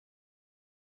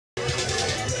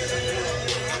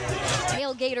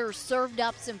tailgaters served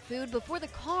up some food before the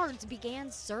Cards began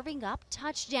serving up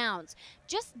touchdowns.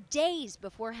 Just days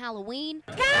before Halloween,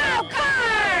 go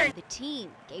Cards! The team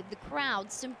gave the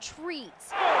crowd some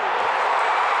treats.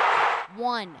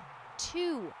 1,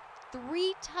 2,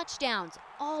 3 touchdowns,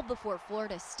 all before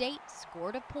Florida State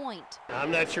scored a point.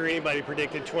 I'm not sure anybody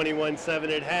predicted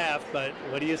 21-7 at half, but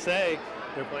what do you say?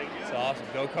 They're playing good. It's awesome.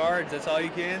 Go Cards, that's all you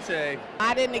can say.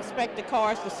 I didn't expect the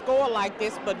Cards to score like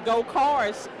this, but go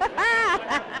Cards.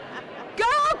 Go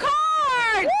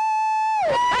Cards!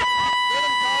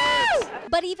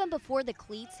 But even before the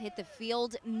cleats hit the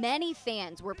field, many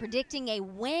fans were predicting a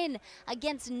win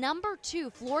against number 2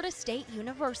 Florida State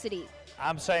University.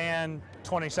 I'm saying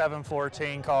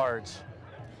 27-14 Cards.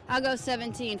 I'll go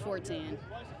 17-14.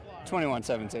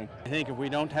 21-17. I think if we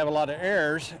don't have a lot of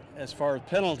errors as far as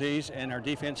penalties and our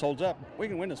defense holds up, we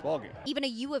can win this ballgame. Even a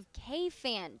U of K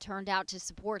fan turned out to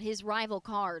support his rival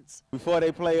Cards. Before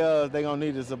they play us, they're going to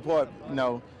need the support.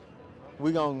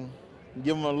 We're going to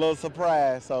give them a little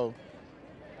surprise. So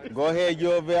go ahead,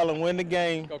 UofL, and win the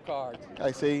game. Go Cards.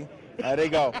 I see. There they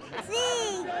go.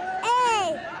 See.